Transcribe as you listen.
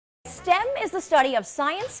STEM is the study of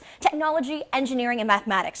science, technology, engineering, and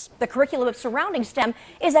mathematics. The curriculum surrounding STEM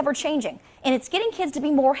is ever-changing, and it's getting kids to be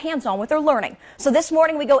more hands-on with their learning. So this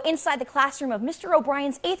morning we go inside the classroom of Mr.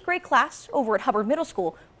 O'Brien's 8th grade class over at Hubbard Middle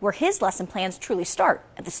School, where his lesson plans truly start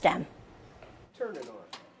at the STEM. Turn it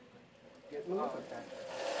on.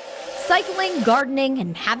 Cycling, gardening,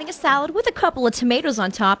 and having a salad with a couple of tomatoes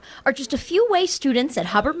on top are just a few ways students at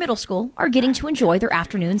Hubbard Middle School are getting to enjoy their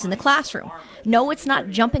afternoons in the classroom. No, it's not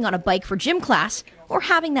jumping on a bike for gym class or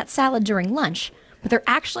having that salad during lunch, but they're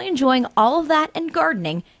actually enjoying all of that and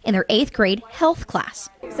gardening in their 8th grade health class.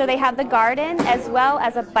 So they have the garden as well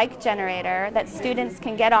as a bike generator that students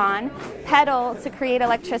can get on, pedal to create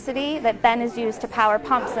electricity that then is used to power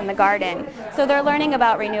pumps in the garden. So they're learning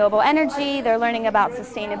about renewable energy, they're learning about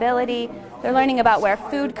sustainability, they're learning about where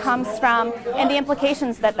food comes from and the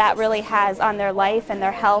implications that that really has on their life and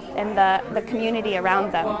their health and the community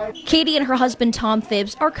around them. Katie and her husband Tom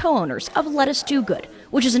Phibbs are co-owners of Lettuce Do Good,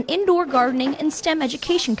 which is an indoor gardening and STEM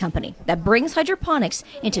education company that brings hydroponics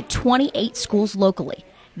into 28 schools locally.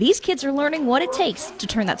 These kids are learning what it takes to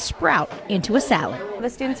turn that sprout into a salad. The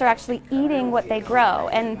students are actually eating what they grow,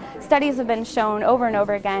 and studies have been shown over and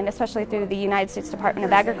over again, especially through the United States Department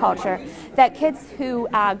of Agriculture, that kids who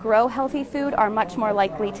grow healthy food are much more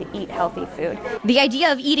likely to eat healthy food. The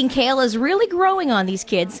idea of eating kale is really growing on these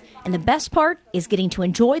kids, and the best part is getting to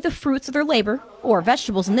enjoy the fruits of their labor, or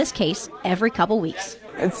vegetables in this case, every couple weeks.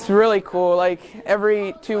 It's really cool. Like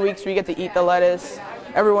every 2 weeks we get to eat the lettuce.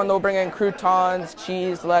 Everyone will bring in croutons,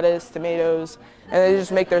 cheese, lettuce, tomatoes, and they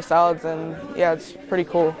just make their salads, and yeah, it's pretty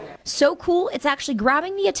cool. So cool, it's actually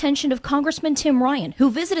grabbing the attention of Congressman Tim Ryan,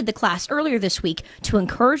 who visited the class earlier this week to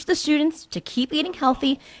encourage the students to keep eating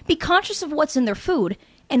healthy, be conscious of what's in their food,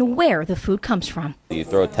 and where the food comes from. You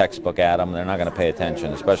throw a textbook at them, they're not going to pay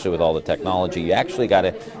attention, especially with all the technology. You actually got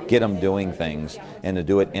to get them doing things, and to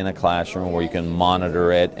do it in a classroom where you can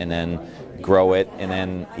monitor it and then grow it and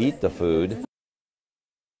then eat the food.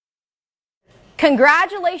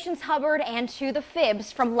 Congratulations, Hubbard, and to the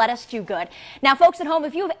Phibbs from Lettuce Do Good. Now, folks at home,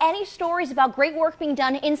 if you have any stories about great work being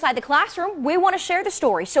done inside the classroom, we want to share the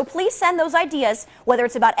story. So please send those ideas, whether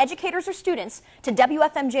it's about educators or students, to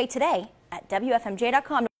WFMJ today at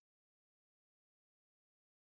WFMJ.com.